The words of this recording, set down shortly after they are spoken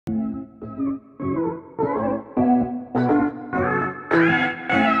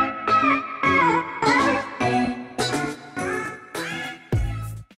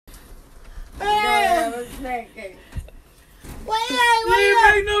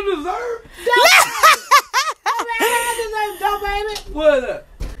Dope baby. What up?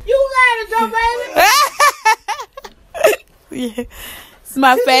 You got it, dope baby. Yeah. It's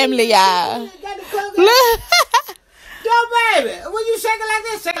my family, y'all. Look. Dope baby. When you shake it like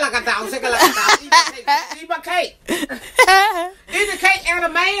this, shake it like a dog, shake it like a dog. Eat my cake. Eat the cake,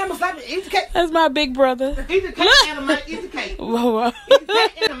 anime. I'm gonna slap it. Eat the cake. That's my big brother. Eat the cake, anime. Eat the cake. Whoa. Eat the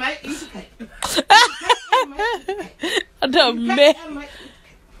cake, anime. Eat the cake. The man.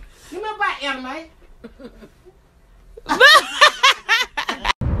 You remember about anime?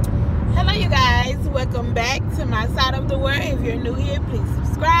 Hello, you guys. Welcome back to my side of the world. If you're new here, please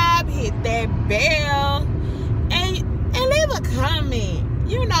subscribe, hit that bell, and leave a comment.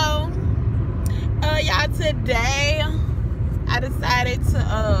 You know, y'all, today I decided to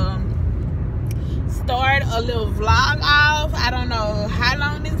start a little vlog off. I don't know how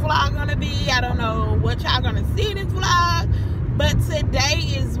long this vlog gonna be. I don't know what y'all gonna see in this vlog, but today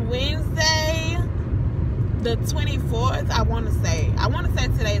is Wednesday, the 24th. I want to say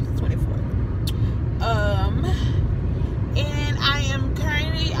today is the 24th. And I am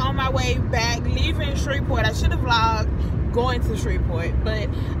currently on my way back, leaving Shreveport. I should have vlogged going to Shreveport, but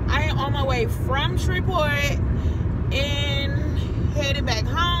I am on my way from Shreveport and headed back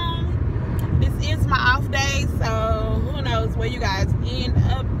home. This is my off day, so who knows where you guys end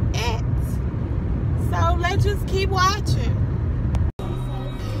up at. So let's just keep watching.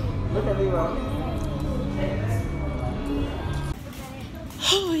 Look at me, bro.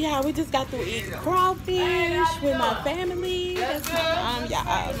 Oh yeah, we just got through eating crawfish with my family. That's my mom,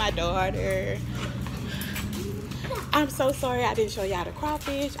 y'all, my daughter. I'm so sorry I didn't show y'all the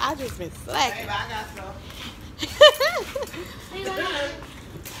crawfish. I just been slacking. I got some.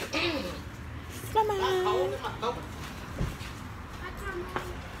 Come on.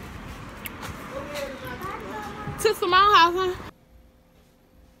 To Simone house, huh?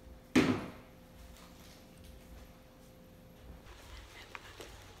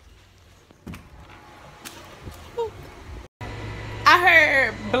 I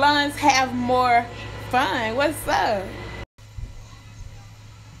heard blondes have more fun. What's up?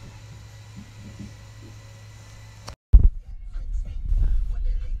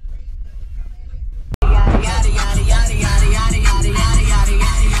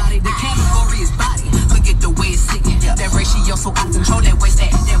 The category is body. Look at the way it's sitting. That ratio so I control that waist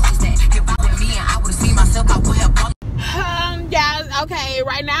that. If I were me and I would have seen myself, I would have Guys, okay,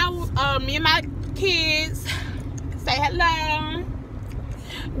 right now, me and my kids say hello.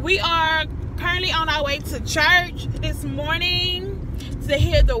 We are currently on our way to church this morning to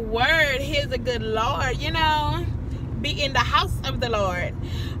hear the word, hear the good Lord, you know, be in the house of the Lord.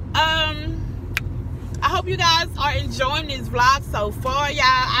 I hope you guys are enjoying this vlog so far, y'all.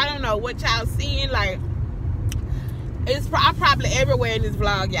 I don't know what y'all seeing, like, I'm probably everywhere in this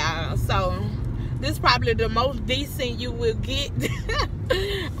vlog, y'all, so this is probably the most decent you will get.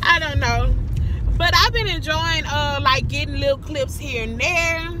 I don't know, but I've been enjoying like getting little clips here and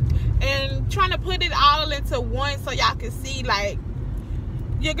there and trying to put it all into one so y'all can see, like,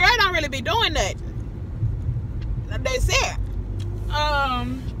 your girl don't really be doing nothing. That's it.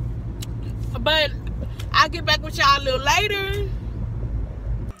 But I'll get back with y'all a little later.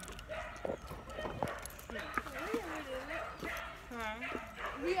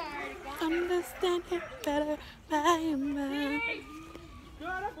 Understand it better by and by.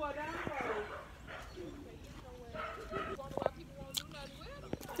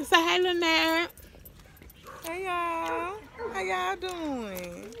 Say hey, Lynette. Hey y'all, how y'all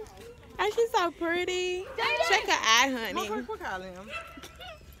doing? Ain't she so pretty? Check her eye, honey. What call him?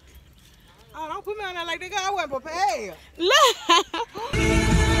 Oh, don't put me on there like that. I wasn't prepared. Look.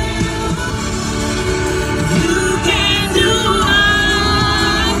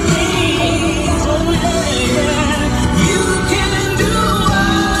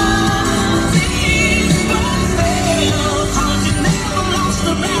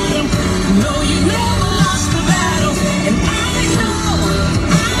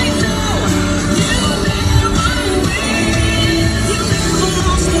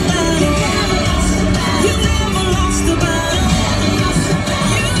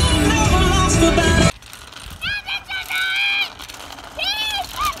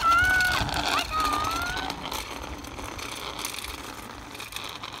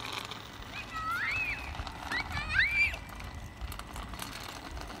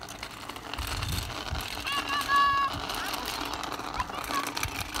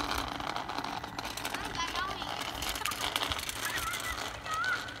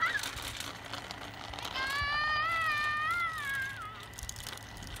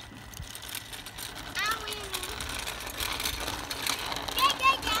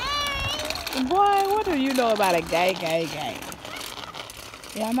 Boy, what do you know about a gay?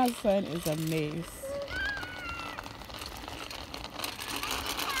 Yeah, my son is a mess.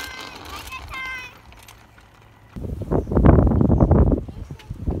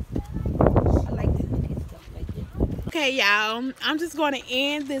 Okay, y'all, I'm just going to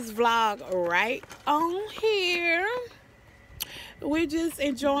end this vlog right on here. We're just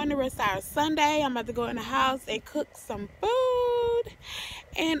enjoying the rest of our Sunday. I'm about to go in the house and cook some food.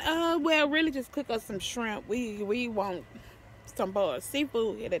 And, well, really just cook us some shrimp. We want some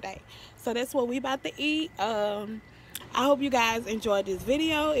seafood here today. So that's what we about to eat. I hope you guys enjoyed this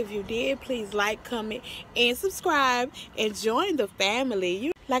video. If you did, please like, comment, and subscribe. And join the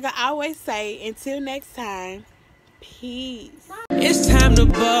family. Like I always say, until next time. Peace. It's time to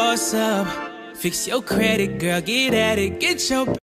boss up. Fix your credit, girl. Get at it. Get your